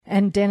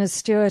And Dennis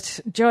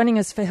Stewart joining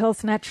us for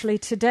Health Naturally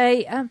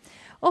today.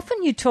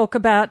 Often you talk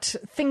about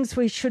things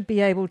we should be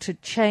able to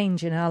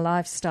change in our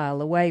lifestyle,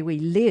 the way we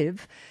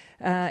live,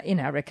 in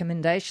our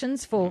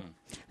recommendations for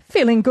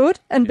feeling good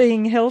and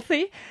being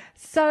healthy.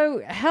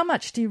 So how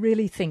much do you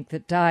really think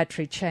that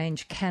dietary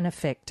change can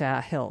affect our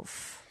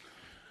health?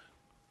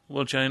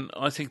 Well, Jane,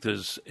 I think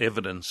there's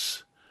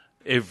evidence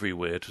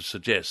everywhere to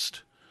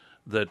suggest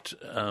that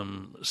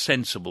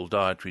sensible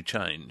dietary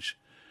change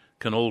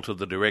can alter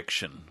the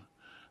direction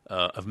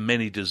of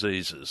many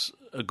diseases.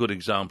 A good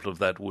example of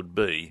that would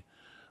be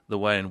the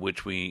way in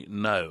which we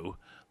know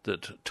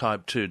that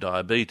type 2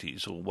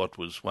 diabetes, or what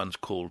was once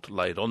called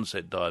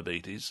late-onset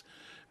diabetes,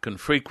 can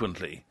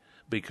frequently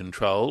be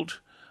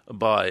controlled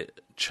by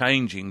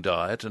changing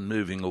diet and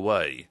moving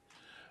away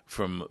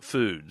from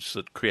foods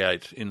that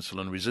create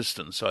insulin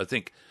resistance. So I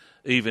think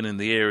even in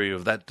the area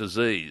of that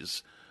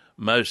disease,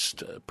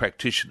 most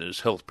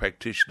practitioners, health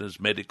practitioners,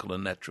 medical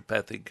and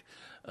naturopathic,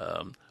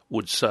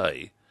 would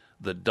say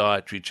that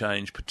dietary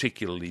change,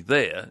 particularly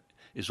there,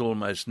 is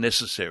almost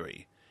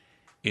necessary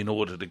in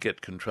order to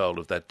get control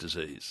of that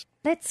disease.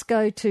 Let's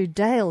go to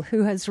Dale,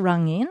 who has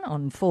rung in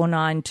on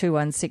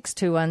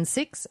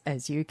 49216216,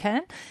 as you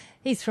can.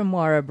 He's from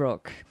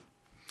Warrabrook.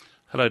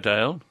 Hello,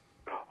 Dale.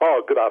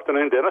 Oh, good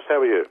afternoon, Dennis.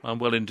 How are you? I'm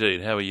well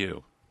indeed. How are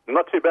you?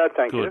 Not too bad,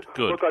 thank you.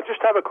 Good. Look, I just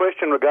have a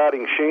question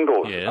regarding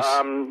shingles. Yes.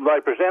 They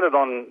presented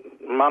on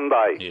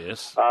Monday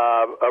Yes.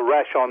 A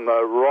rash on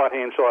the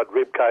right-hand side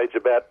rib cage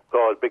about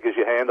as big as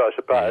your hand, I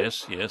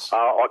suppose. Yes.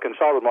 I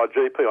consulted my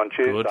GP on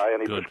Tuesday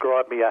and he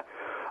prescribed me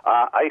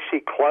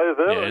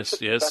aciclovir. Yes.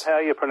 Is that how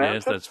you pronounce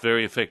Yes, it? that's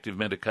very effective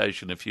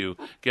medication. If you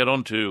get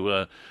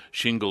onto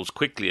shingles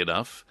quickly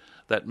enough,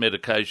 that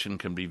medication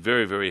can be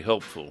very, very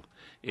helpful.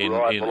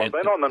 I've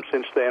been on them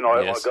since then.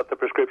 I got the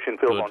prescription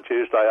filled on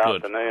Tuesday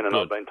afternoon, and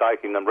I've been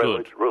taking them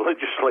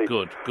religiously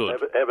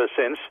ever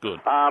since.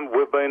 Good.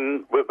 We've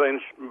been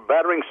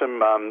battering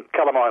some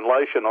calamine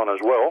lotion on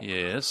as well.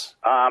 Yes.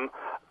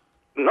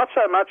 Not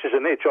so much as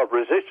an itch. I've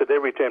resisted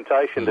every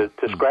temptation to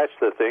scratch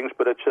the things,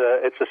 but it's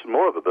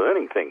more of a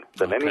burning thing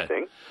than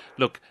anything.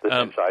 Look, the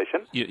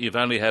sensation. You've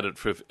only had it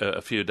for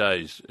a few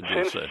days.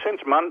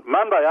 Since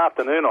Monday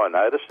afternoon, I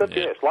noticed it.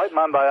 Yes, late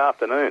Monday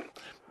afternoon.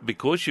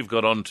 Because you've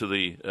got onto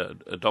the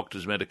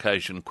doctor's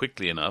medication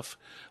quickly enough,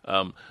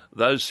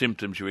 those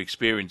symptoms you're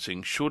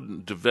experiencing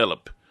shouldn't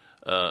develop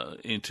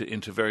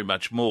into very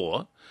much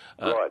more.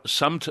 Right.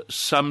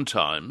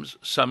 Sometimes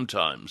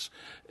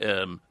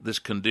this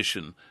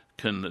condition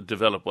can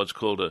develop what's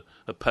called a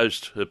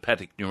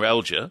post-herpetic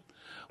neuralgia,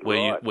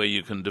 where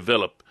you can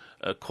develop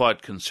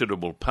quite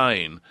considerable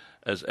pain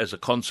as a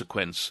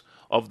consequence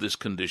of this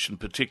condition,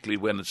 particularly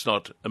when it's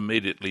not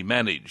immediately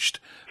managed.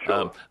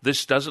 Sure.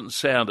 This doesn't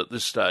sound at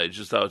this stage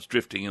as though it's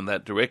drifting in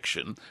that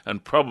direction,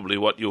 and probably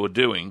what you're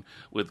doing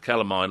with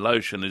calamine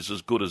lotion is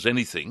as good as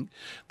anything.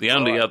 The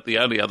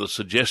only other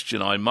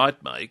suggestion I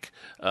might make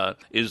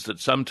is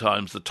that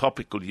sometimes the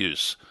topical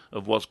use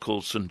of what's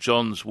called St.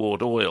 John's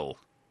wort oil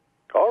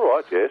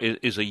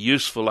is a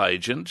useful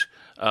agent,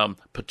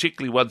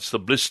 particularly once the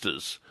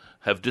blisters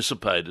have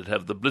dissipated.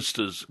 Have the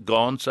blisters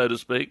gone, so to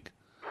speak?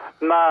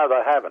 No,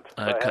 they haven't.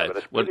 Okay.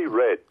 It's pretty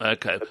red at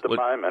the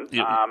moment.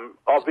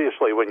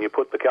 Obviously, when you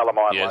put the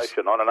calamine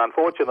lotion on, and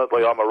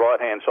unfortunately I'm a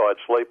right-hand side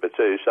sleeper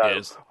too, so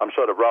I'm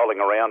sort of rolling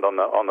around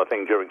on the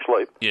thing during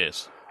sleep.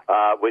 Yes.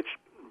 Which,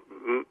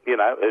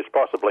 is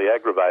possibly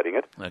aggravating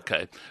it.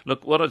 Okay.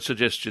 Look, what I'd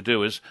suggest you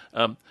do is,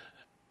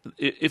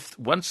 if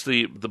once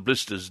the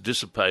blisters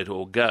dissipate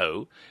or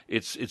go,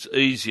 it's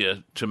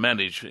easier to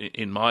manage,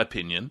 in my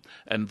opinion,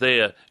 and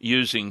there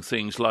using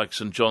things like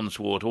St. John's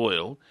wort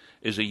oil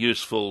is a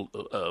useful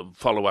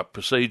follow-up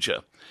procedure.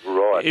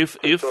 Right. If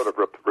sort of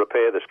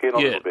repair the skin a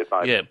little bit,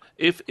 maybe. Yeah.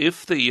 If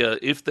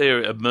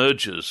there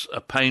emerges a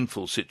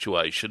painful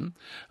situation,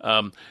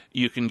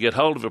 you can get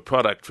hold of a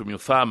product from your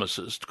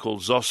pharmacist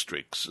called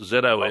Zostrix,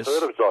 ZOS. I've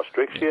heard of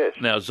Zostrix, yes.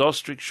 Now,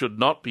 Zostrix should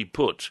not be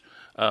put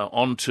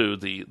onto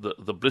the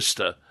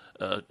blister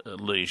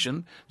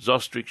lesion.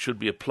 Zostrix should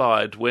be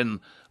applied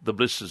when the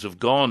blisters have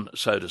gone,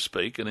 so to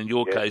speak, and in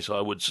your case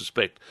I would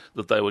suspect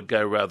that they would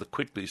go rather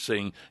quickly,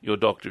 seeing your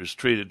doctor has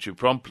treated you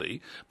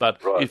promptly. But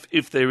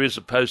if there is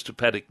a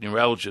post-herpetic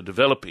neuralgia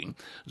developing,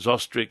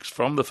 Zostrix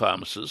from the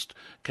pharmacist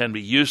can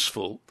be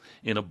useful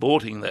in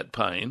aborting that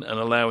pain and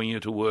allowing you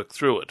to work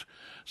through it.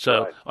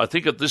 So I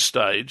think at this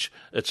stage,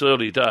 it's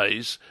early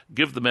days,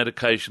 give the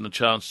medication a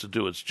chance to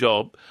do its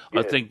job.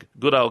 I think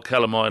good old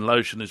calamine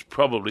lotion is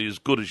probably as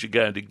good as you're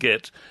going to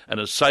get and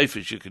as safe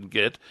as you can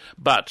get.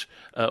 But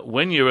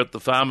when you're at the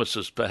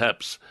pharmacist,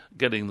 perhaps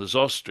getting the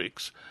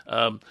Zostrix,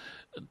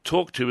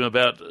 talk to him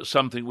about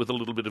something with a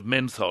little bit of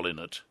menthol in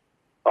it.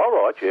 All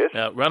right, Right, yes.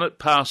 Now, run it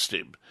past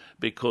him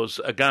because,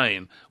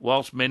 again,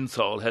 whilst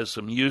menthol has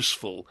some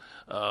useful,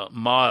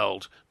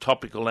 mild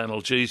topical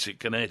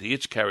analgesic and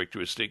anti-itch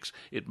characteristics,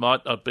 it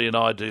might not be an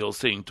ideal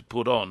thing to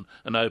put on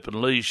an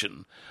open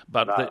lesion.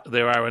 But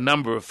there are a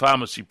number of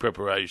pharmacy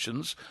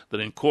preparations that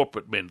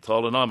incorporate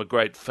menthol, and I'm a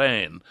great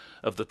fan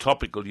of the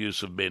topical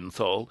use of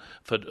menthol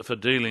for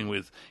dealing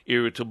with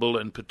irritable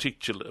and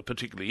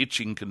particularly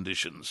itching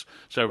conditions.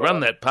 So run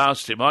that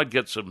past him. I'd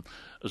get some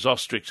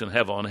Zostrix and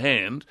have on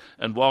hand,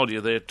 and while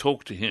you're there,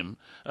 talk to him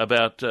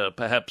about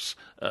perhaps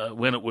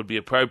when it would be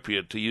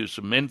appropriate to use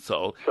some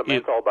menthol. Some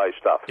menthol-based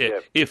stuff, yeah.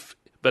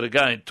 But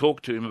again,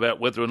 talk to him about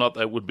whether or not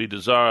they would be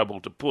desirable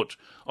to put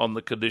on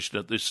the condition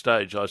at this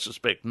stage. I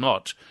suspect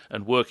not,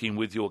 and working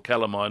with your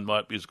calamine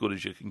might be as good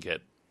as you can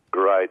get.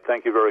 Great.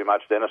 Thank you very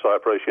much, Dennis. I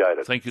appreciate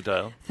it. Thank you,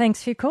 Dale.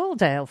 Thanks for your call,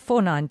 Dale.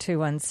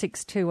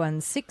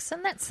 49216216,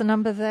 and that's the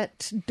number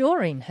that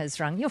Doreen has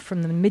rung. You're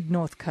from the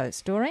mid-north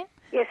coast, Doreen?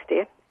 Yes,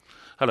 dear.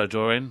 Hello,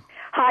 Doreen.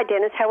 Hi,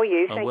 Dennis. How are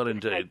you? I'm well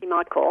indeed. Thank you for taking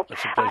my call.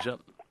 It's a pleasure.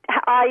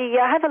 I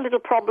have a little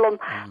problem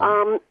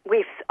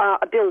with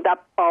a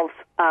build-up of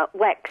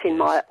wax in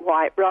my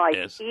right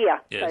ear.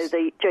 Yes. So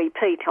the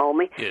GP told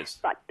me. Yes.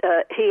 But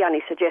he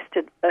only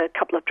suggested a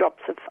couple of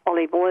drops of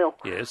olive oil.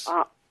 Yes.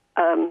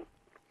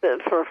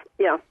 For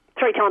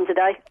 3 times a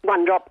day,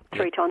 1 drop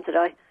 3 times a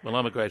day. Well,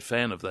 I'm a great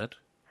fan of that.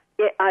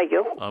 Yeah, are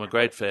you? I'm a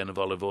great fan of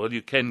olive oil.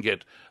 You can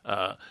get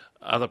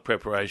other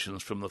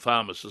preparations from the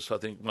pharmacist. I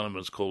think one of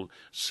them is called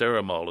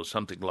Ceramol or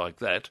something like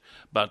that.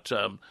 But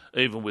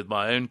even with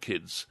my own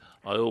kids,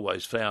 I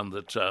always found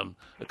that a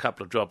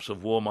couple of drops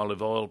of warm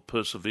olive oil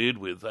persevered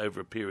with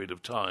over a period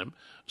of time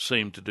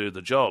seemed to do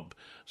the job.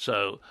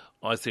 So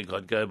I think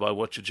I'd go by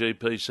what your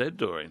GP said,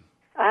 Doreen.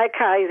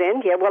 Okay,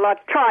 then. Yeah, well,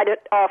 I've tried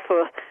it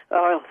for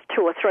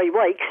 2 or 3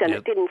 weeks, and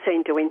it didn't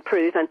seem to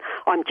improve, and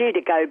I'm due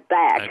to go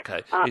back.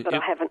 Okay. But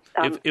I haven't...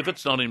 if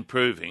it's not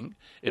improving,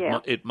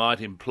 it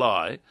might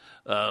imply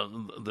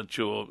that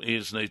your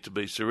ears need to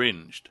be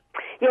syringed.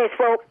 Yes,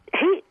 well,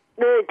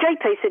 the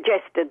GP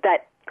suggested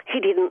that he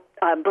didn't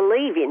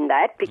believe in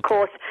that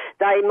because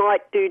they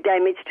might do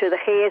damage to the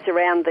hairs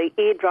around the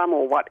eardrum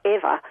or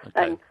whatever,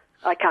 and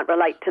I can't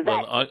relate to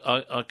that. Well,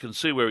 I can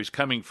see where he's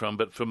coming from,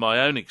 but from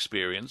my own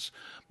experience,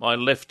 my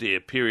left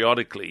ear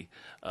periodically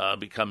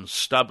becomes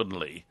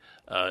stubbornly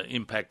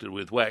impacted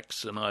with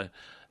wax, and I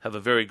have a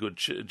very good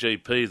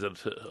GP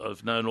that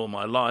I've known all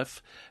my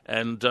life,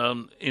 and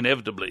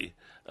inevitably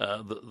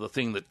the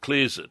thing that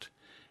clears it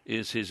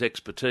is his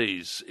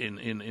expertise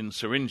in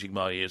syringing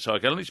my ear. So I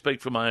can only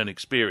speak from my own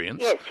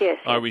experience. Yes.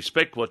 I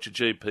respect what your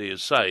GP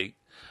is saying,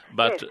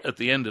 but at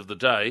the end of the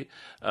day,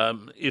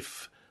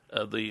 if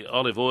the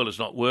olive oil is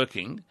not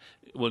working,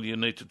 well, you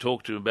need to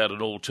talk to him about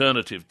an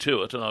alternative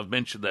to it, and I've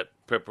mentioned that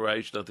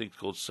preparation, I think it's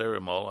called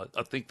Ceramol,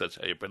 I think that's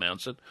how you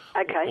pronounce it.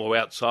 Okay. Or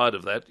outside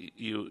of that,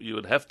 you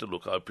would have to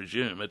look, I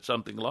presume, at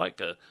something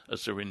like a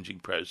syringing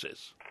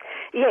process.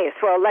 Yes,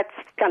 well, that's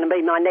going to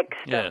be my next...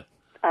 Yeah.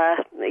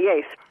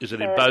 Yes. Is it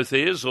in both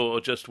ears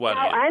or just one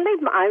ear? Only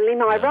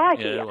my right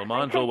ear. Yeah, well,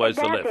 mine's always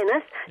the left.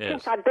 Dennis, yes.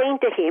 Since I've been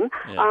to him,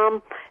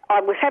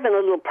 I was having a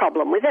little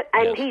problem with it,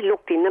 and he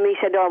looked in them. He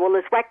said, well,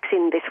 there's wax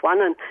in this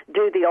one, and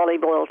do the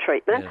olive oil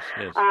treatment.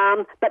 Yes.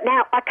 But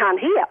now I can't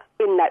hear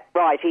in that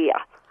right ear.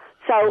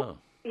 So,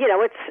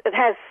 it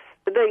has...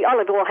 The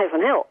olive oil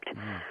hasn't helped.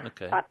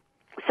 Okay.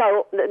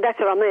 So that's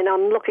what I mean.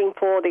 I'm looking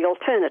for the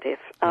alternative.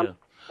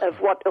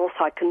 Of what else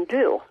I can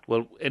do.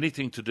 Well,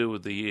 anything to do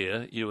with the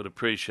ear, you would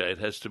appreciate,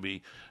 has to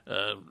be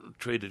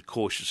treated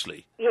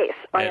cautiously. Yes,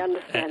 I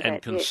understand and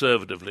that.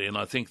 conservatively, and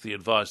I think the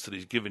advice that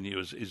he's given you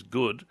is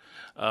good.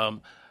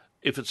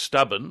 If it's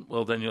stubborn,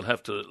 well, then you'll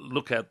have to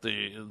look at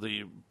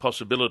the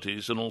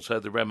possibilities and also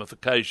the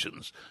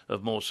ramifications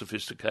of more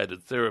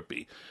sophisticated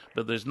therapy.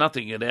 But there's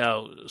nothing in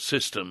our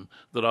system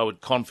that I would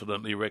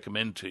confidently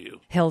recommend to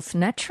you. Health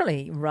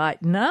Naturally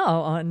right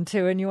now on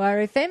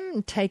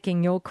 2NURFM,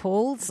 taking your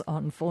calls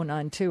on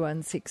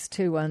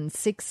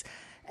 49216216.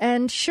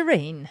 And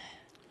Shireen.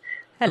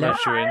 Hello,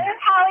 Shireen. Hello,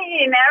 how are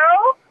you,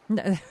 Meryl?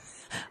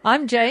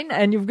 I'm Jane,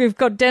 and we've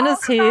got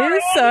Dennis here,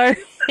 so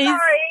he's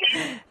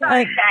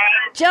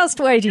just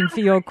waiting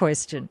for your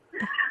question.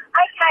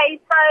 Okay,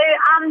 so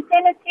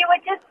Dennis, you were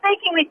just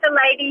speaking with the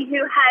lady who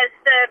has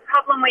the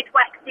problem with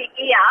waxy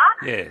ear.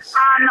 Yes.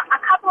 A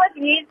couple of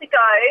years ago,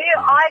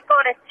 I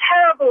got a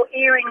terrible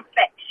ear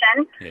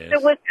infection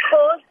that was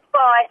caused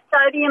by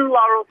sodium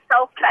lauryl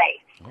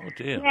sulfate. Oh,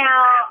 dear.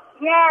 Now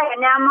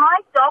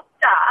my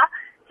doctor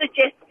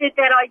suggested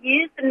that I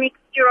use a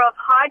mixture of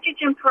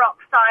hydrogen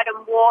peroxide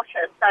and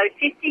water, so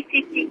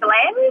 50-50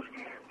 blend,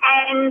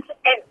 and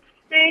it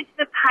soothes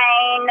the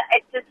pain,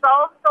 it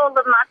dissolves all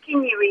the muck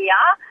in your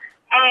ear,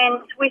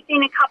 and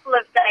within a couple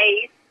of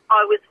days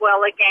I was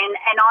well again,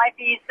 and I've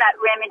used that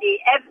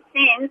remedy ever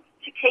since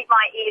to keep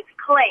my ears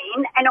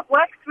clean, and it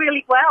works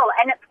really well,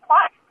 and it's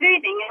quite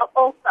soothing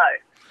also.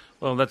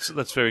 Well,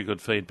 that's very good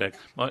feedback.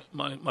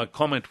 My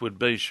comment would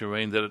be,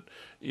 Shireen, that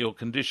your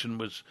condition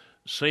was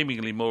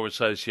seemingly more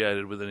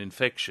associated with an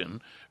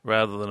infection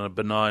rather than a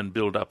benign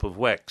build-up of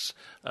wax.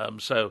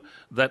 So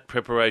that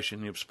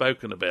preparation you've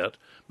spoken about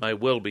may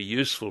well be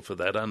useful for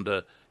that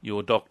under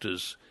your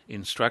doctor's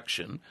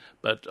instruction,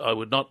 but I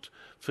would not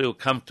feel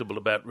comfortable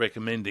about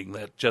recommending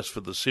that just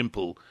for the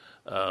simple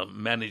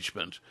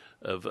management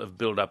of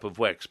build-up of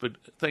wax. But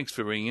thanks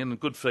for ringing in and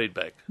good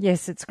feedback.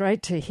 Yes, it's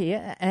great to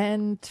hear.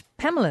 And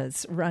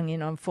Pamela's rung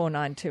in on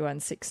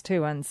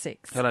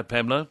 49216216. Hello,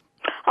 Pamela.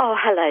 Oh,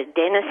 hello,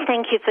 Dennis.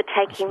 Thank you for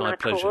taking my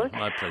call.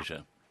 My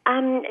pleasure.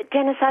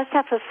 Dennis, I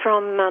suffer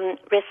from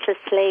restless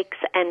legs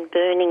and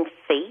burning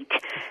feet,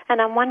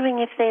 and I'm wondering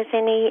if there's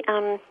any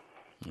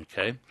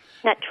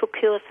natural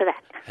cure for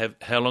that.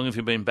 How long have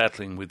you been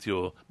battling with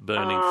your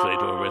burning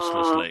feet or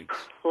restless legs?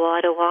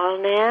 Quite a while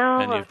now.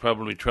 And you've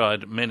probably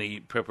tried many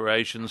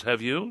preparations,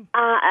 have you?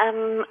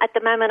 At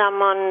the moment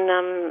I'm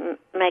on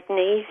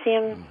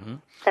magnesium. Mm-hmm.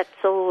 That's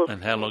all.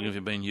 And how long have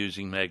you been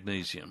using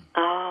magnesium?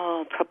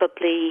 Oh,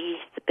 probably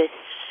the best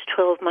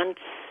 12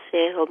 months,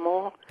 or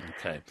more.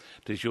 Okay.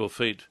 Does your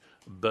feet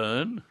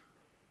burn?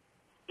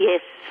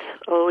 Yes.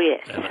 Oh,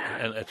 yes.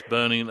 And it's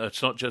burning.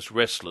 It's not just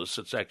restless,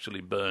 it's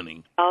actually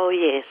burning. Oh,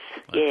 yes.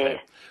 Okay. Yeah.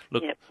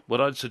 Look,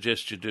 what I'd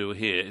suggest you do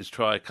here is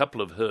try a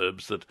couple of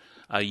herbs that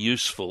are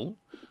useful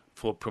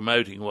for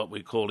promoting what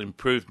we call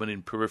improvement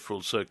in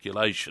peripheral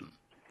circulation.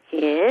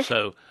 Yes.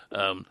 So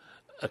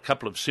a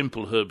couple of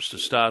simple herbs to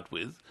start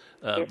with.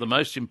 Yes. The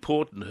most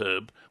important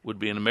herb would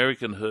be an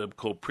American herb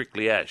called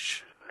prickly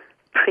ash.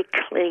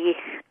 Prickly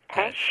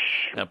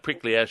ash? Now,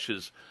 prickly ash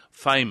is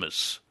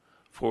famous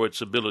for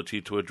its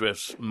ability to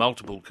address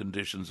multiple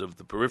conditions of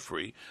the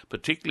periphery,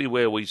 particularly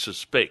where we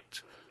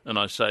suspect, and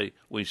I say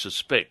we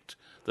suspect,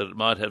 that it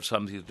might have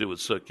something to do with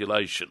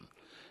circulation.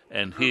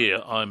 And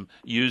here I'm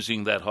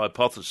using that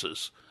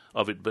hypothesis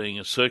of it being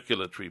a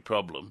circulatory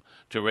problem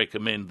to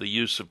recommend the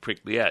use of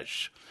prickly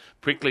ash.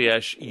 Prickly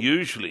ash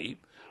usually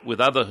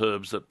with other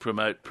herbs that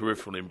promote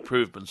peripheral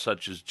improvement,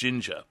 such as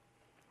ginger,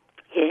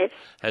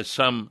 has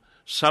some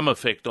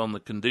effect on the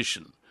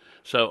condition.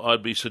 So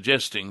I'd be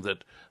suggesting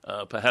that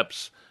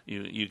perhaps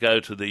you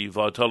go to the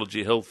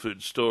Vitology Health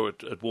Food store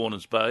at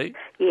Warners Bay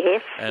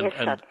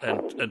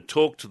and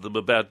talk to them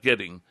about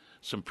getting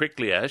some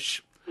prickly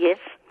ash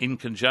in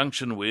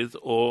conjunction with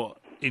or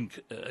in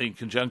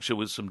conjunction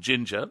with some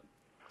ginger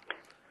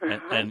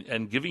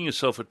and giving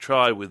yourself a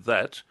try with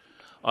that.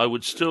 I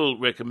would still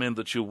recommend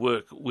that you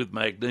work with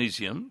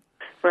magnesium.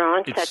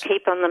 Right, so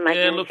keep on the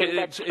magnesium.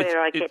 That's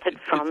where I get it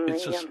from.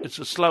 It's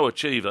a slow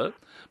achiever,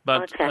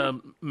 but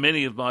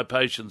many of my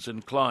patients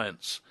and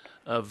clients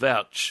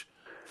vouch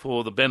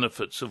for the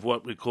benefits of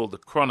what we call the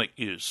chronic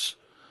use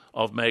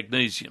of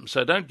magnesium.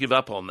 So don't give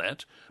up on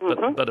that,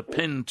 but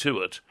append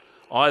to it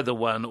either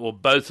one or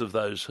both of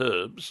those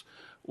herbs,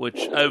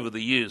 which over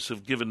the years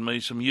have given me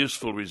some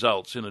useful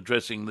results in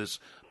addressing this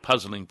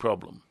puzzling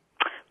problem.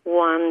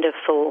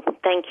 Wonderful.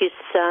 Thank you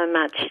so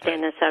much,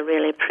 Dennis. I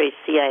really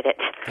appreciate it.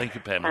 Thank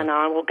you, Pamela. And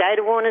I will go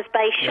to Warners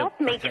Bay shop,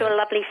 meet your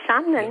lovely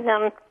son,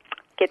 and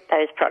get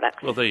those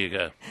products. Well, there you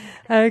go.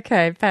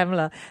 Okay,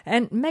 Pamela.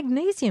 And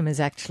magnesium is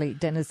actually,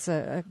 Dennis,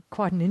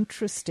 quite an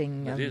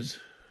interesting... it is.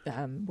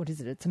 What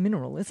is it? It's a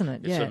mineral, isn't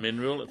it? It's a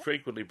mineral,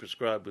 frequently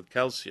prescribed with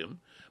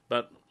calcium,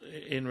 but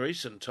in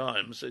recent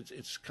times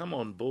it's come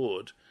on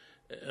board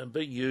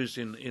being used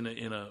in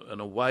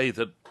a way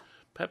that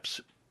perhaps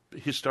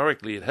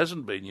historically it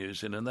hasn't been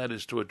used in, and that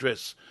is to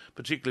address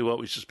particularly what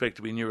we suspect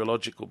to be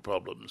neurological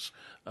problems,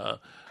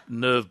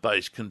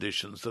 nerve-based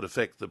conditions that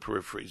affect the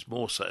peripheries,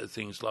 more so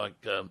things like,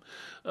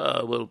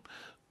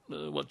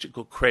 what you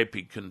call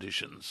cramping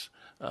conditions,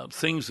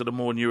 things that are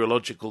more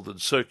neurological than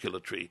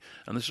circulatory.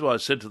 And this is why I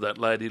said to that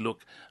lady,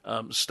 look,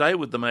 stay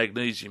with the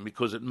magnesium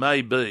because it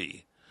may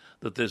be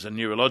that there's a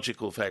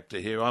neurological factor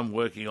here. I'm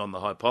working on the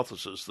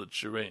hypothesis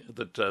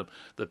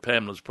that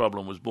Pamela's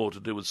problem was more to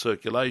do with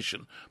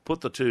circulation.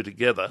 Put the two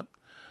together,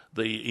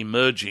 the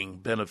emerging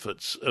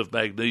benefits of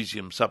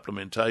magnesium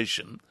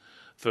supplementation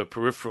for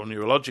peripheral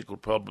neurological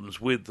problems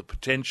with the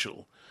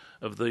potential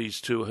of these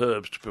two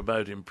herbs to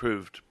promote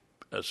improved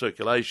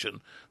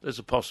circulation, there's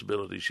a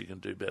possibility she can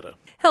do better.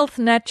 Health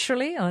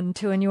Naturally on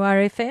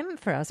 2NURFM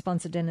for our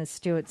sponsor Dennis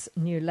Stewart's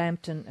New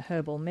Lambton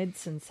Herbal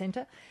Medicine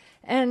Centre.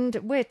 And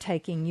we're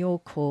taking your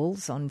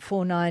calls on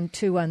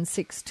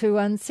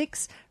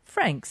 49216216.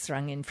 Frank's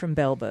rung in from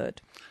Bellbird.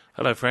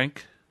 Hello,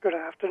 Frank. Good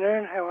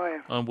afternoon. How are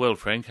you? I'm well,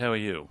 Frank. How are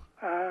you?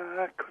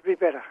 Could be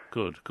better.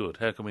 Good.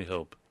 How can we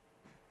help?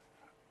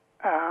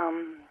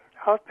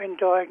 I've been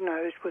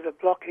diagnosed with a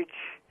blockage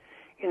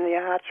in the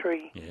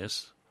artery.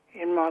 Yes.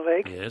 In my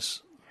leg.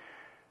 Yes.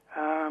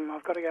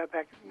 I've got to go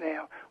back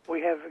now. I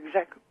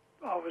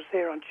was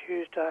there on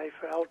Tuesday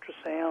for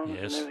ultrasound and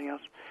everything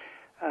else.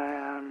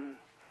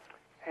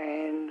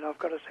 And I've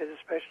got to see the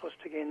specialist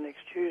again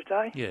next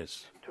Tuesday.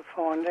 Yes. To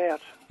find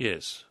out.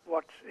 Yes.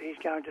 What he's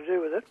going to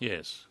do with it.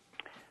 Yes.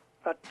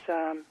 But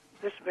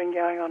this has been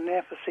going on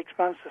now for 6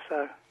 months or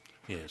so.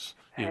 Yes.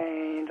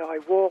 And I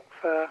walk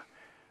for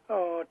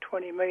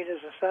 20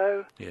 metres or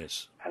so.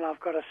 Yes. And I've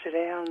got to sit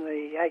down.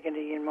 The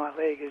agony in my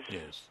leg is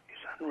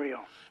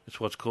Unreal. It's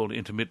what's called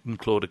intermittent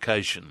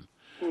claudication.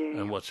 Yeah.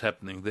 And what's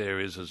happening there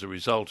is, as a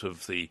result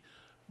of the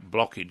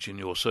blockage in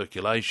your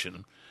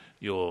circulation,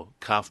 your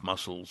calf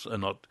muscles are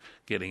not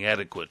getting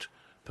adequate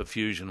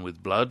perfusion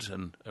with blood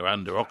and are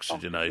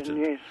under-oxygenated.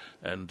 Yes.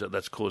 And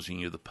that's causing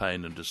you the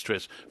pain and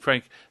distress.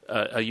 Frank,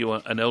 are you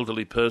an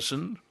elderly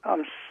person?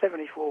 I'm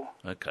 74.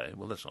 Okay,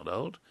 well, that's not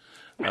old.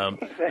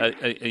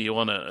 Are you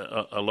on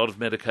a lot of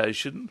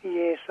medication?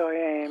 Yes, I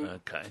am.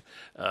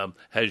 Okay.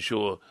 Has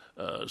your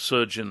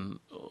surgeon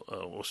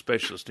or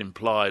specialist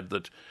implied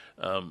that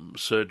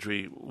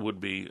surgery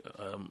would be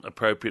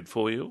appropriate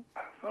for you?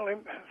 Well,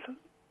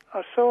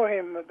 I saw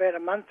him about a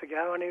month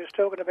ago and he was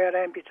talking about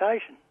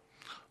amputation.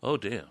 Oh,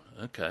 dear.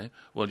 Okay.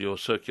 Well, your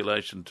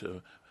circulation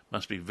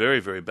must be very,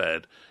 very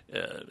bad.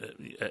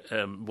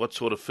 What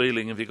sort of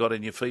feeling have you got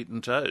in your feet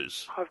and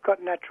toes? I've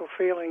got natural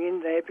feeling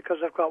in there because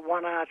I've got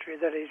one artery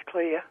that is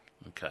clear.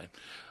 Okay.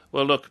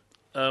 Well, look...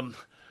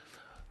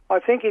 I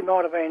think he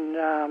might have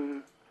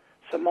been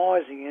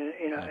surmising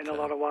in a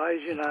lot of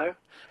ways, you know.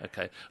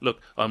 Okay. Look,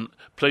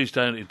 please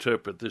don't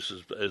interpret this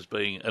as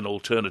being an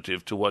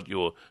alternative to what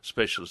your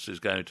specialist is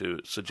going to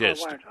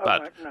suggest. I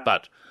won't, no.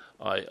 But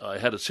I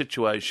had a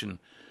situation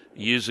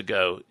years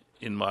ago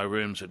in my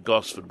rooms at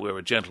Gosford where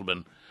a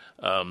gentleman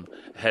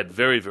had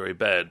very, very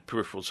bad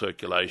peripheral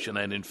circulation,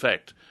 and in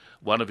fact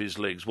one of his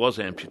legs was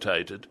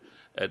amputated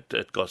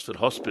at Gosford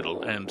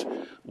Hospital, and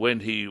when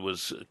he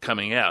was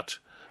coming out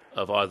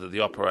of either the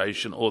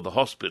operation or the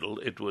hospital,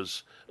 it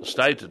was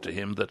stated to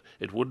him that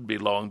it wouldn't be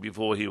long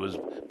before he was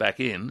back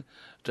in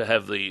to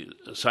have the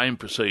same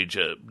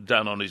procedure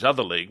done on his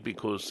other leg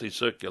because the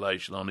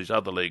circulation on his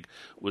other leg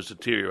was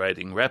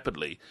deteriorating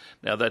rapidly.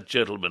 Now, that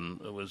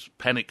gentleman was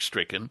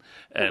panic-stricken,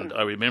 and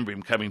I remember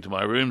him coming to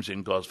my rooms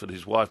in Gosford.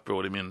 His wife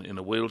brought him in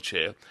a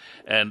wheelchair,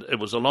 and it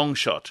was a long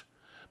shot.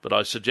 But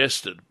I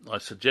suggested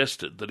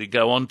that he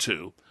go on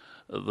to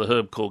the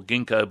herb called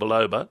ginkgo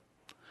biloba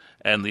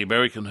and the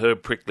American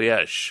herb prickly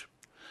ash.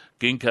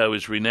 Ginkgo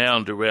is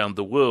renowned around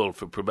the world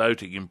for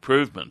promoting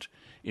improvement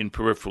in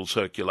peripheral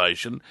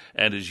circulation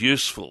and is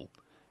useful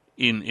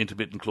in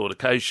intermittent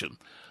claudication.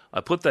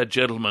 I put that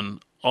gentleman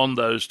on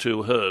those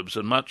two herbs,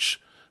 and much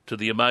to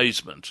the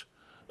amazement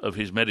of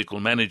his medical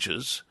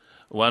managers,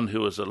 one who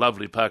was a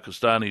lovely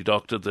Pakistani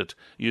doctor that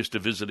used to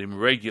visit him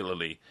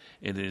regularly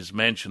in his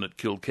mansion at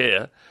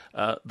Kilcare,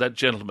 that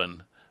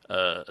gentleman,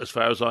 as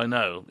far as I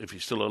know, if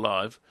he's still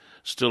alive,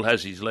 still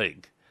has his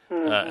leg.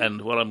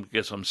 And what I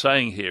guess I'm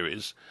saying here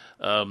is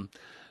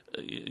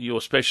your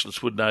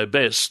specialist would know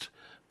best,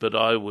 but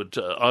I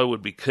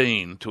would be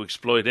keen to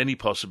exploit any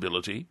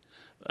possibility,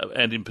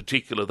 and in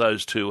particular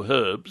those two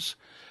herbs,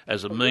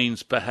 as a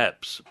means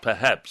perhaps,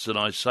 and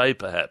I say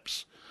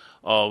perhaps,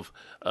 of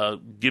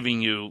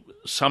giving you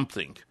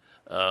something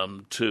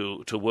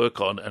to work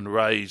on and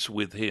raise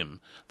with him.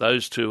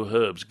 Those two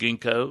herbs,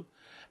 ginkgo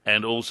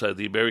and also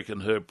the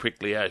American herb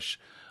prickly ash.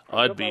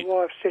 My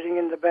wife sitting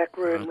in the back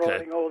room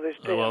writing all this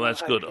down. Well,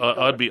 that's good.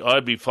 I'd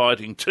be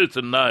fighting tooth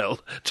and nail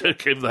to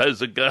give those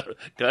a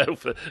go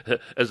for,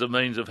 as a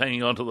means of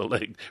hanging onto the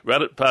leg.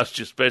 Run it past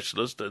your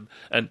specialist,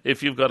 and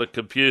if you've got a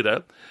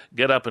computer,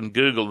 get up and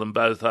Google them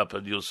both up,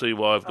 and you'll see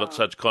why I've got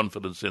such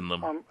confidence in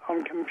them.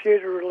 I'm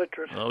computer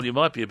illiterate. Well, you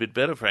might be a bit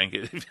better, Frank.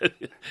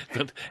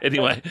 But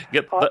anyway,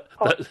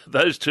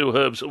 those two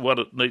herbs are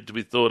what need to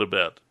be thought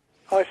about.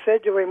 I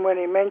said to him when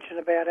he mentioned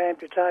about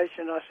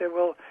amputation, I said,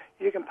 well,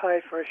 you can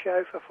pay for a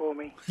chauffeur for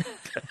me.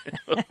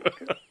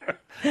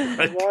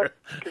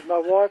 Because my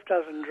wife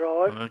doesn't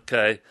drive.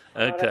 Okay.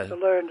 I'd have to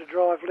learn to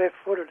drive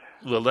left-footed.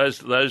 Well,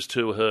 those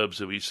two herbs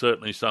would be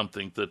certainly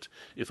something that,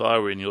 if I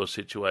were in your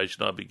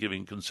situation, I'd be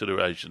giving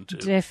consideration to.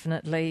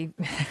 Definitely,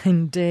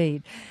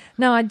 indeed.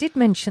 Now, I did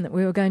mention that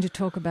we were going to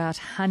talk about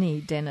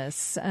honey,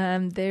 Dennis.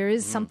 There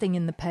is something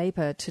in the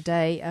paper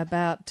today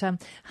about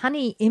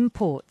honey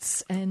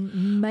imports,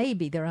 and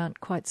maybe there aren't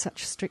quite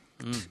such strict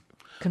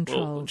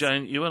controls. Well,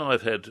 Jane, you and I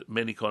have had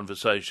many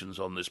conversations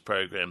on this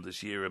program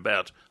this year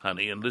about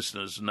honey, and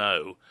listeners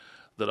know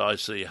that I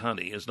see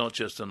honey as not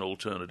just an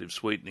alternative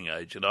sweetening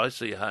agent. I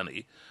see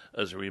honey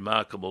as a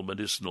remarkable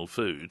medicinal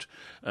food,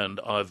 and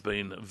I've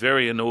been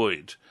very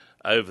annoyed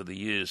over the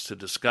years to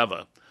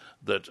discover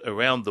that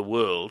around the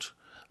world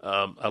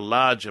a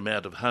large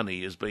amount of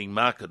honey is being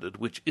marketed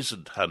which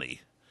isn't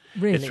honey.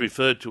 Really? It's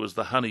referred to as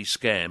the honey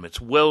scam. It's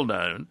well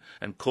known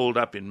and called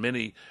up in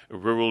many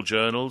rural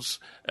journals,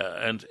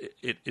 and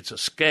it's a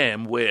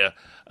scam where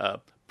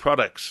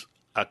products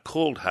are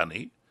called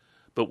honey,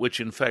 but which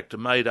in fact are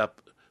made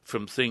up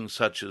from things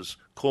such as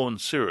corn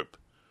syrup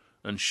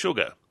and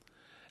sugar.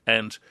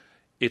 And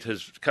it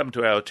has come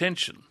to our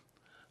attention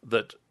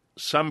that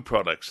some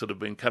products that have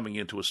been coming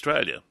into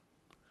Australia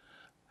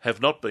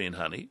have not been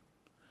honey,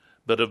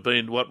 but have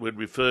been what we'd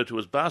refer to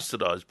as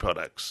bastardised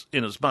products,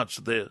 inasmuch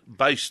that they're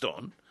based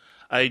on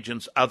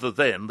agents other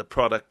than the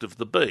product of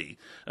the bee.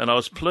 And I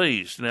was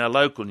pleased in our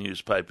local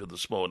newspaper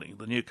this morning,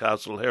 the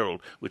Newcastle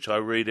Herald, which I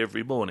read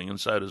every morning, and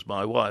so does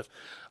my wife.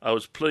 I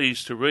was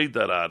pleased to read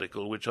that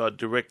article, which I'd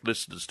direct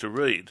listeners to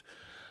read.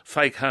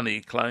 Fake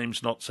honey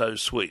claims not so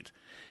sweet.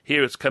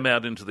 Here it's come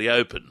out into the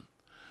open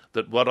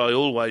that what I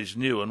always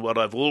knew and what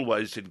I've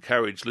always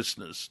encouraged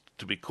listeners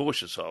to be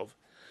cautious of,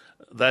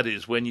 that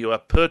is, when you are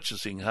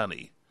purchasing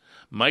honey,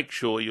 make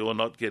sure you're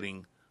not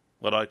getting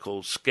what I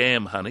call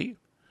scam honey,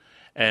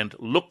 and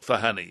look for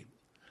honey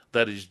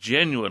that is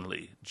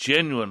genuinely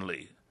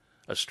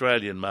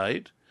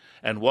Australian-made.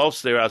 And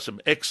whilst there are some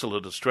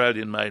excellent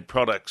Australian-made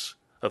products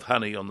of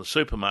honey on the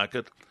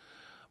supermarket,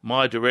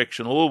 my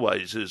direction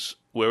always is,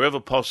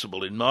 wherever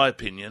possible, in my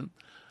opinion,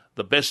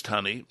 the best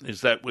honey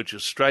is that which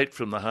is straight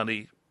from the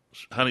honey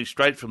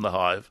straight from the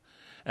hive,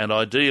 and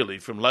ideally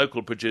from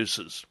local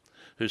producers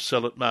who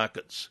sell at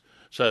markets.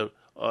 So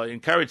I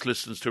encourage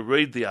listeners to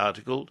read the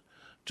article,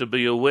 to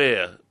be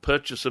aware,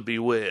 purchaser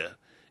beware.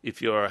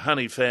 If you're a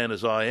honey fan,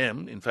 as I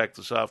am, in fact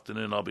this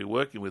afternoon I'll be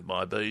working with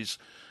my bees,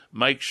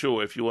 make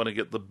sure if you want to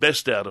get the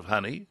best out of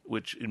honey,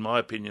 which in my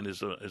opinion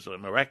is a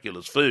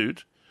miraculous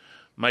food,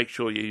 make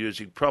sure you're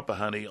using proper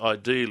honey,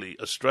 ideally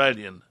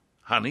Australian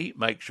honey.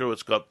 Make sure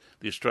it's got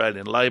the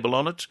Australian label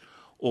on it,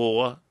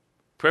 or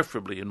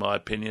preferably, in my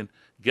opinion,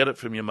 get it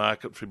from your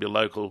market, from your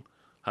local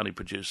honey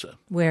producer.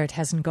 Where it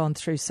hasn't gone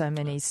through so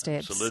many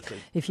steps. Absolutely.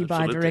 If you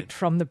buy direct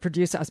from the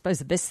producer, I suppose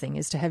the best thing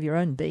is to have your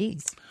own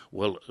bees.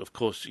 Well, of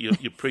course, you're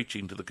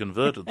preaching to the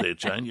converted there,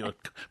 Jane. You're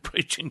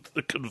preaching to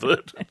the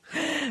converted.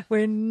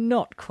 We're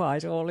not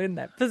quite all in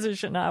that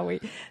position, are we,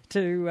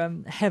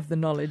 to have the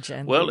knowledge?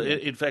 And well,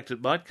 in fact,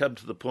 it might come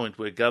to the point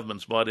where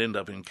governments might end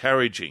up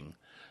encouraging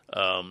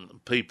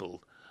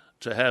people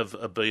to have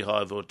a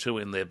beehive or two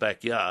in their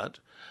backyard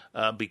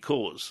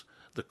because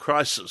the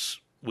crisis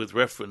with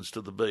reference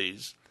to the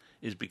bees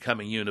is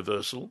becoming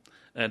universal.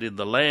 And in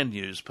the Land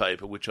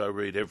newspaper, which I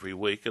read every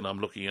week, and I'm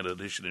looking at an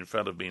edition in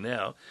front of me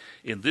now,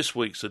 in this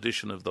week's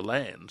edition of the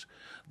Land,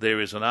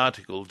 there is an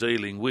article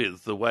dealing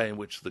with the way in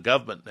which the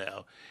government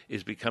now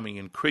is becoming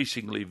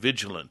increasingly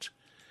vigilant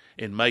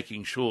in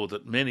making sure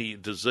that many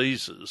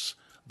diseases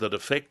that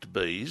affect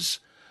bees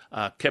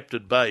are kept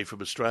at bay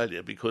from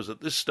Australia, because at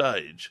this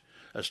stage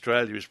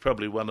Australia is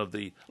probably one of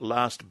the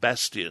last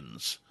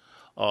bastions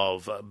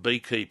of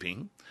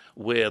beekeeping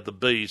where the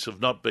bees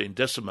have not been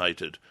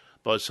decimated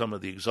by some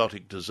of the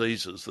exotic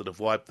diseases that have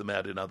wiped them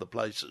out in other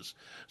places.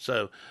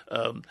 So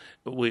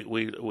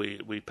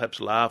we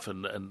perhaps laugh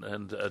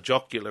and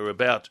jocular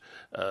about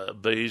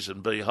bees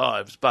and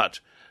beehives, but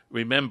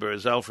remember,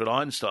 as Alfred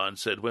Einstein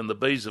said, when the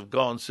bees have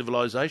gone,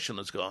 civilization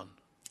has gone.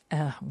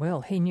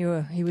 Well, he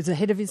knew he was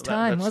ahead of his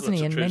time, wasn't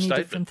he, in many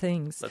different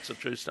things. That's a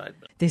true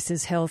statement. This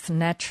is Health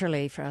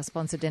Naturally for our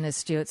sponsor, Dennis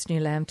Stewart's New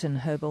Lambton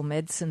Herbal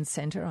Medicine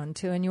Centre on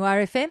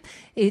 2NURFM.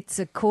 It's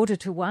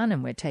 1:45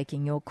 and we're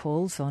taking your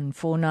calls on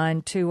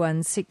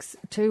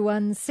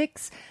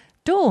 49216216.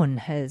 Dawn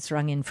has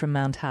rung in from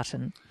Mount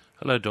Hutton.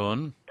 Hello,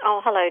 Dawn. Oh,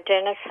 hello,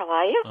 Dennis. How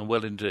are you? I'm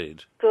well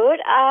indeed. Good.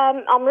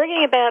 I'm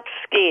ringing about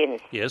skin.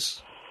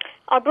 Yes.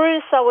 I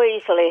bruise so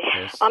easily.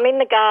 Yes. I'm in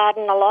the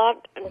garden a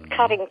lot and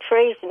cutting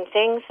trees and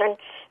things, and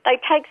they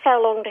take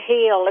so long to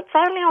heal. It's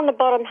only on the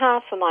bottom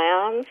half of my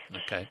arms.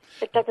 Okay.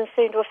 It doesn't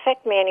seem to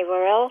affect me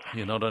anywhere else.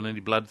 You're not on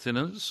any blood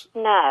thinners?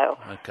 No.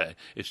 Okay.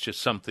 It's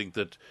just something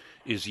that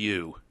is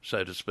you,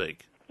 so to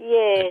speak.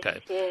 Yes.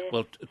 Okay. Yes.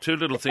 Well, two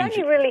little things. It's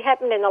only really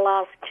happened in the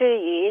last 2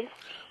 years.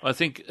 I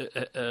think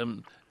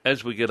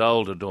as we get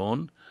older,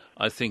 Dawn,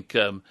 I think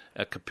our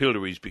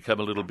capillaries become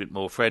a little bit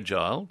more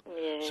fragile. Yeah.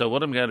 So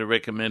what I'm going to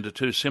recommend are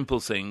two simple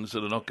things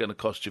that are not going to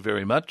cost you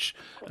very much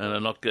and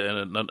are not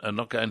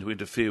going to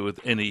interfere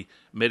with any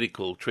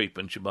medical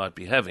treatment you might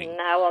be having.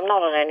 No, I'm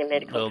not on any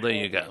medical Well, there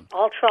treatment. you go.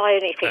 I'll try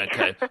anything.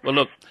 Okay. Well,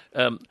 look,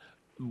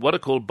 what are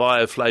called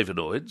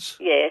bioflavonoids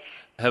Yes.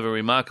 have a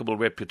remarkable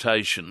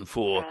reputation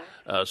for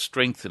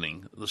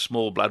strengthening the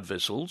small blood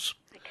vessels.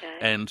 Okay.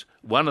 And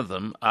one of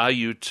them,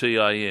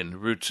 rutin,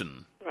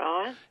 rutin,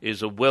 Right.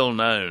 is a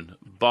well-known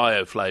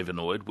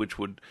bioflavonoid which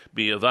would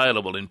be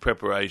available in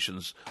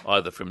preparations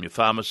either from your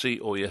pharmacy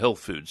or your health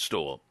food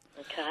store.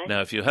 Okay.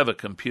 Now, if you have a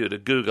computer,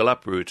 Google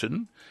up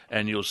rutin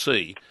and you'll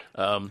see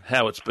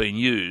how it's been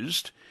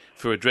used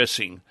for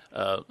addressing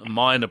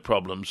minor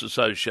problems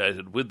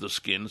associated with the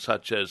skin,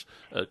 such as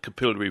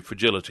capillary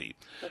fragility.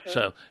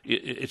 So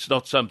it's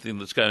not something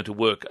that's going to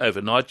work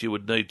overnight. You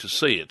would need to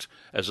see it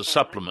as a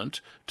supplement,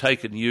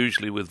 taken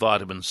usually with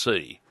vitamin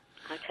C.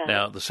 Okay.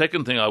 Now, the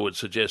second thing I would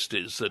suggest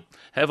is that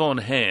have on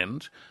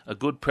hand a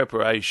good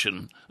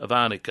preparation of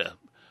arnica,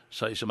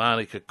 say some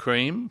arnica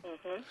cream.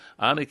 Mm-hmm.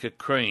 Arnica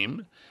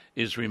cream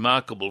is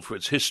remarkable for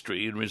its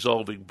history in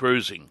resolving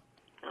bruising.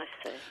 I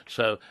see.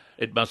 So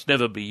it must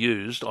never be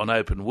used on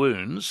open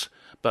wounds,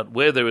 but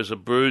where there is a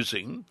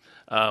bruising,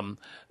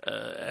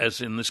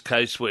 as in this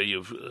case where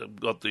you've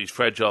got these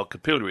fragile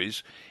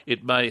capillaries,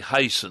 it may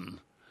hasten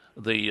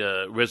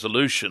the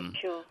resolution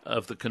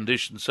of the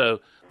condition.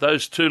 So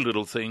those two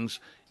little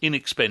things,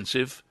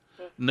 inexpensive,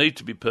 need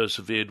to be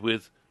persevered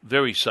with,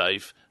 very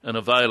safe and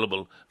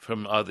available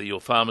from either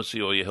your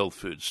pharmacy or your health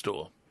food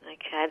store.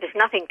 Okay, there's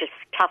nothing to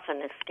toughen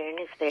the skin,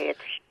 is there? It's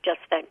just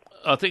that...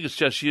 I think it's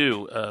just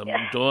you,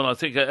 Dawn. I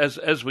think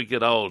as we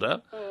get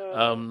older...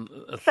 so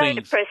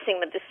depressing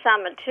with the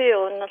summer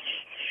too, and the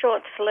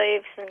short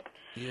sleeves. And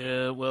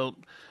Yeah, well,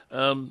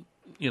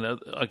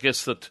 I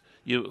guess that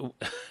I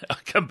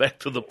come back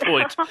to the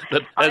point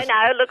that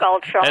Look,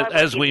 I'll try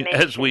as we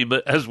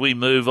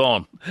move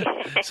on.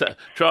 So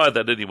try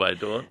that anyway,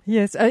 Dawn.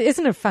 Yes,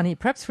 isn't it funny?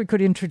 Perhaps we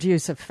could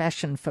introduce a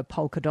fashion for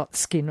polka dot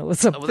skin or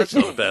something. Well, that's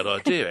not a bad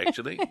idea,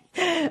 actually.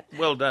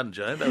 Well done,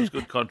 Jane. That was a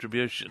good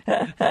contribution.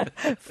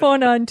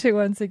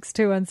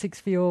 49216216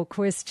 for your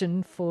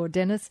question for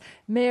Dennis.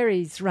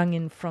 Mary's rung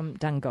in from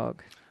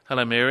Dungog.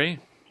 Hello, Mary.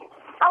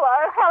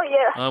 Hello, how are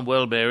you? I'm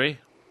well, Mary.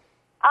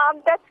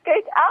 That's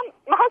good.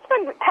 My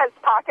husband has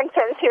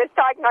Parkinson's. He was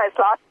diagnosed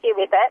last year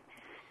with it,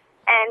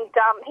 and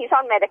he's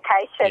on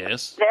medication.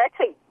 Yes. They're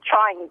actually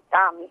trying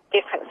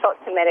different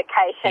sorts of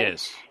medication.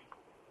 Yes.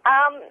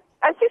 I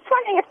was just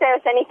wondering if there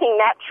was anything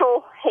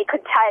natural he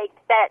could take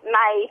that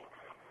may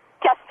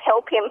just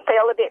help him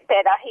feel a bit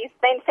better. He's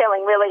been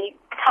feeling really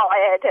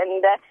tired,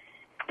 and the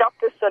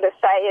doctors sort of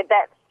say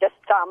that's just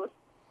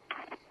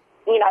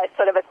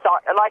sort of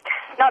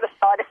not a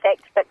side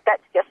effect, but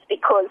that's just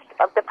because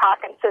of the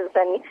Parkinson's,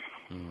 and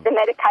the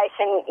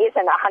medication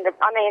isn't 100.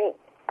 I mean,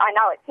 I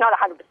know it's not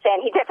 100%.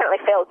 He definitely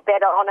feels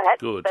better on it.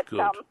 Good.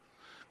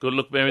 Good.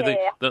 Look, Mary,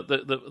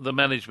 the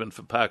management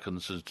for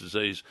Parkinson's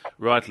disease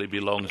rightly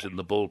belongs in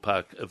the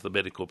ballpark of the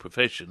medical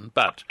profession,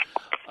 but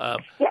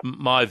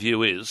my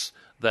view is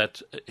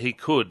that he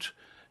could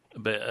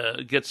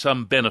get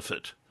some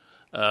benefit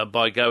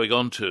by going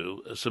on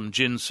to some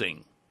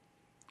ginseng.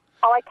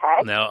 Oh,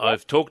 okay. Now,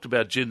 I've talked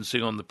about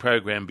ginseng on the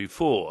program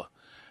before,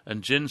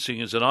 and ginseng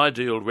is an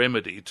ideal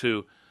remedy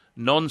to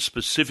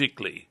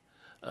non-specifically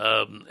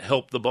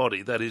help the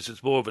body. That is,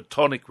 it's more of a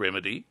tonic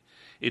remedy.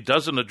 It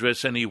doesn't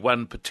address any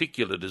one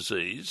particular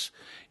disease.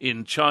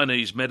 In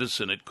Chinese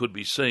medicine, it could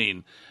be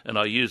seen, and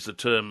I use the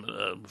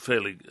term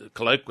fairly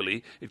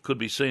colloquially, it could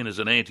be seen as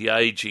an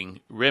anti-aging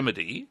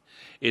remedy.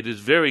 It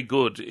is very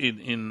good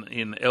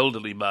in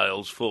elderly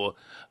males for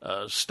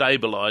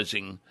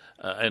stabilising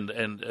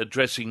and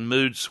addressing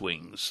mood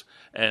swings,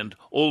 and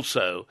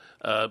also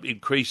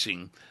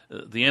increasing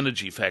the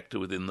energy factor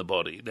within the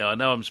body. Now, I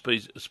know I'm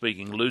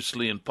speaking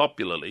loosely and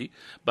popularly,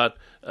 but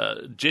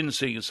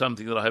ginseng is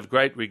something that I have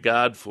great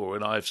regard for,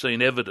 and I've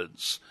seen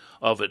evidence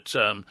of it,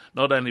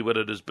 not only when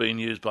it has been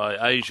used by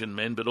Asian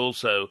men, but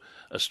also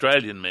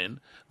Australian men,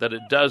 that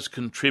it does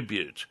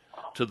contribute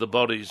to the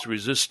body's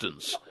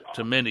resistance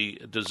to many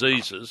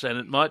diseases, and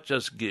it might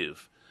just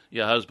give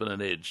your husband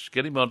an edge.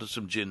 Get him onto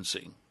some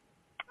ginseng.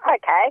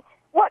 Okay.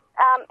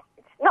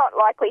 It's not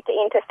likely to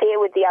interfere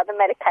with the other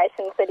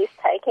medications that he's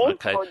taking.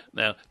 Okay.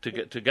 Now,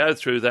 to go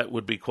through that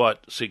would be quite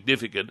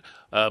significant,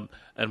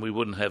 and we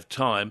wouldn't have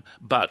time.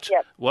 But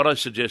what I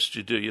suggest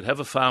you do, you'd have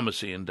a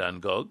pharmacy in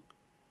Dungog.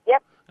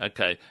 Yep.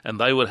 Okay. And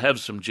they would have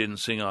some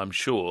ginseng, I'm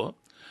sure.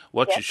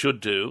 What you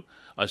should do,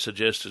 I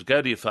suggest, is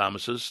go to your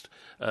pharmacist,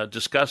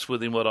 discuss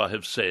with him what I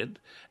have said,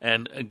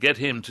 and get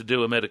him to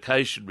do a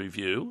medication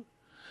review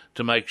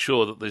to make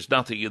sure that there's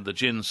nothing in the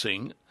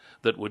ginseng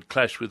that would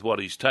clash with what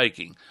he's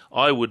taking.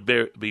 I would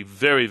be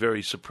very,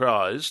 very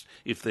surprised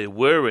if there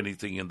were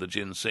anything in the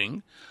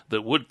ginseng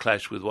that would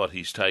clash with what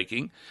he's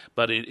taking,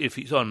 but if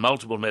he's on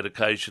multiple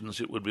medications,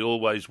 it would be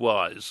always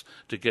wise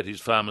to get his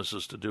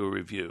pharmacist to do a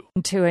review.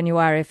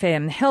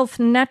 2NURFM. Health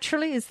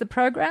Naturally is the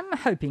program,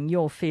 hoping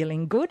you're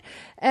feeling good.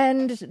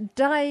 And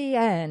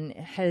Diane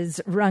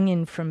has rung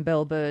in from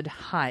Bellbird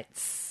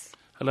Heights.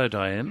 Hello,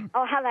 Diane.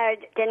 Oh, hello,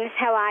 Dennis.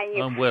 How are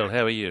you? I'm well.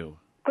 How are you?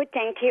 Good,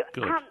 thank you.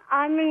 Good.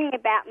 I'm ringing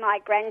about my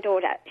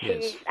granddaughter.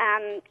 Yes. She's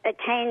a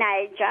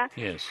teenager.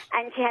 Yes.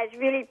 And she has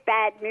really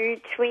bad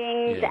mood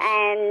swings, Yes.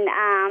 and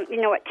you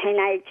know what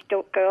teenage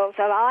girls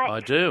are like. I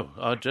do.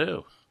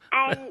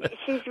 And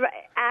she's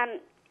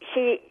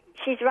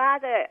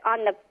rather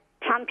on the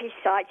plumpish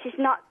side. She's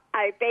not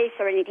obese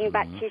or anything,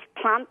 but she's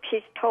plump,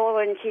 she's tall,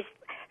 and she's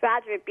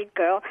rather a big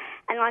girl.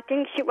 And I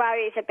think she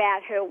worries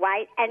about her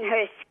weight and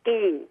her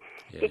skin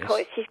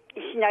because she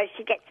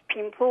gets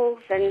pimples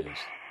and... Yes.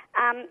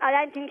 I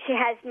don't think she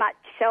has much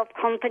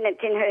self-confidence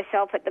in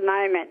herself at the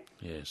moment.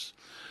 Yes.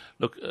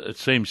 Look, it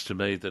seems to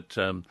me that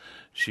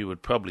she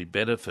would probably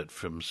benefit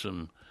from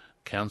some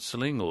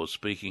counselling or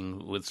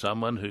speaking with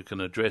someone who can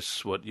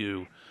address what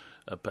you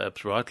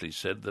perhaps rightly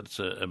said, that it's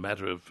a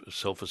matter of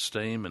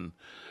self-esteem, and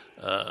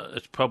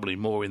it's probably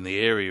more in the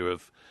area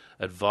of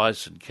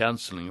advice and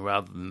counselling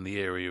rather than the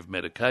area of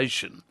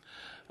medication.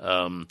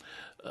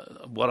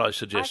 What I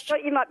suggest... I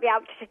thought you might be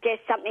able to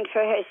suggest something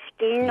for her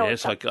skin.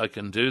 Yes, I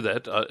can do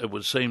that. It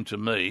would seem to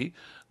me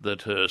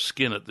that her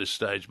skin at this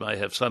stage may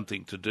have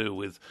something to do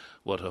with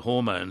what her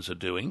hormones are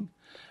doing,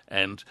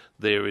 and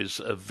there is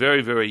a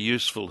very, very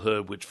useful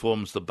herb which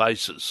forms the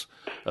basis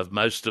of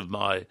most of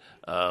my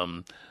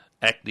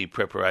acne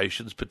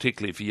preparations,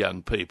 particularly for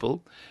young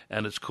people,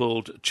 and it's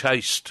called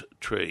chaste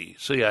tree,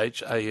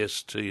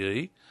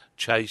 C-H-A-S-T-E,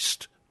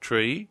 chaste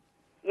tree.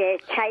 Yeah,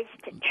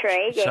 chaste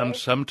tree, yes.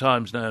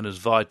 Sometimes known as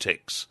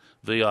Vitex,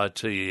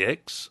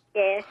 V-I-T-E-X.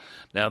 Yes.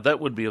 Now,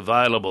 that would be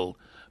available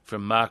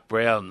from Mark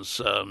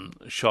Brown's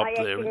shop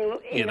there.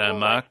 In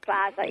Mark?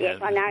 Plaza.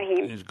 Yes, I know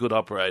him. He's a good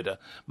operator.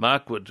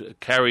 Mark would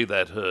carry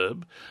that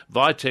herb.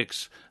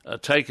 Vitex,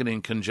 taken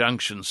in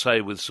conjunction,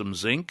 say, with some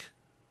zinc.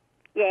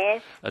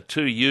 Yes. are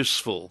two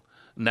useful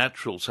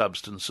natural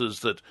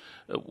substances that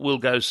will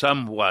go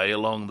some way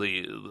along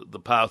the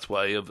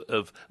pathway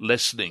of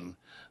lessening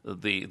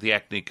the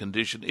acne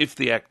condition. If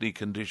the acne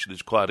condition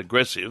is quite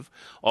aggressive,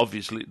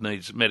 obviously it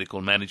needs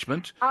medical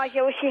management. Oh,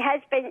 yeah, well, she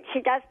has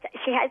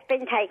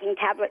been taking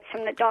tablets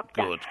from the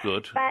doctor.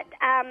 Good. But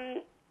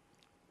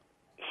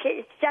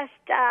she's just,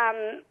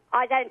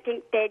 I don't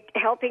think they're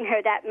helping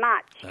her that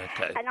much.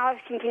 Okay. And I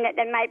was thinking that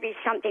there may be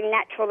something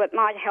natural that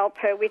might help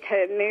her with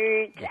her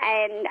moods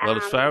and... Well,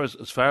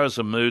 as far as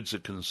the moods are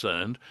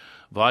concerned,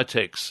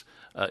 Vitex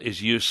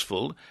is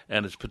useful,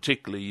 and it's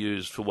particularly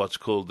used for what's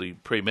called the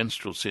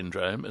premenstrual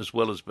syndrome, as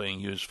well as being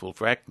useful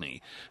for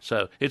acne.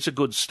 So it's a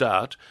good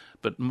start,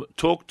 but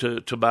talk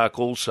to Mark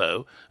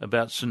also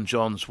about St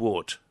John's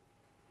wort.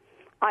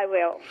 I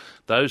will.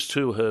 Those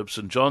two herbs,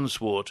 St John's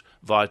wort,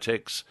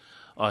 Vitex,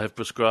 I have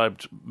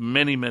prescribed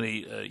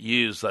many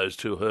years those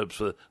two herbs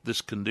for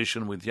this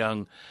condition with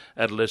young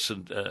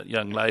adolescent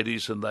young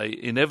ladies, and they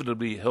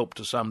inevitably help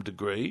to some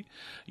degree.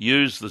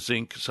 Use the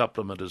zinc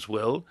supplement as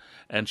well,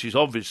 and she's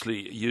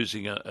obviously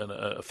using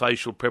a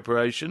facial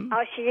preparation.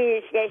 Oh, she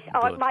is, yes.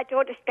 Oh, my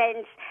daughter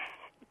spends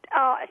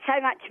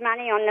so much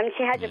money on them.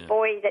 She has a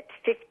boy that's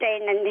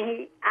 15,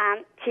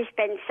 and she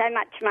spends so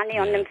much money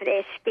on them for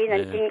their skin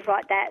and things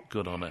like that.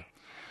 Good on her.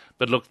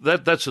 But look,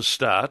 that's a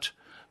start.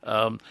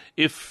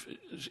 If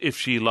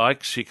she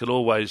likes, she can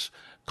always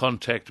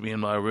contact me in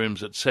my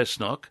rooms at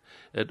Cessnock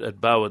at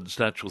Bowen's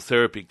Natural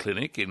Therapy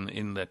Clinic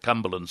in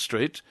Cumberland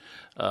Street.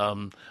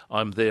 I'm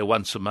there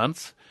once a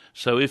month.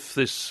 So if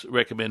this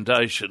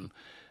recommendation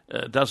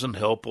doesn't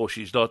help or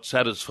she's not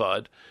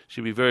satisfied,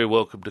 she'd be very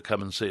welcome to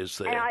come and see us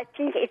there. And I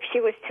think if she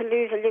was to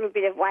lose a little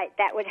bit of weight,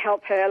 that would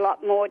help her a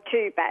lot more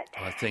too. But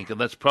I think, and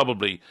that's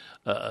probably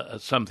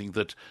something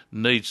that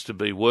needs to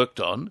be worked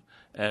on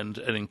and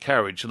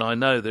encouraged. And I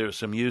know there are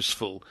some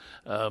useful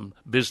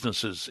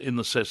businesses in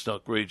the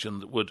Cessnock region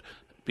that would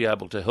be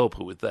able to help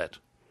her with that.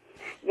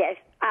 Yes.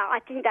 I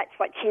think that's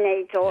what she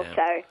needs also.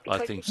 Yeah, I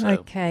think so.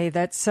 Okay,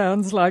 that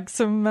sounds like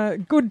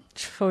some good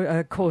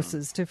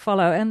courses to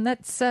follow. And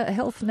that's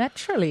Health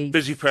Naturally.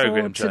 Busy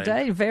program, for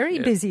today. Jane. Very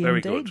busy very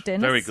indeed. Good.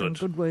 Dennis, very good.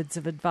 Some good words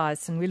of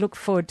advice. And we look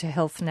forward to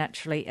Health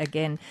Naturally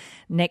again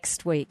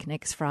next week,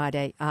 next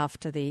Friday,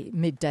 after the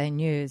midday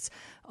news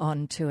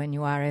on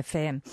 2NURFM.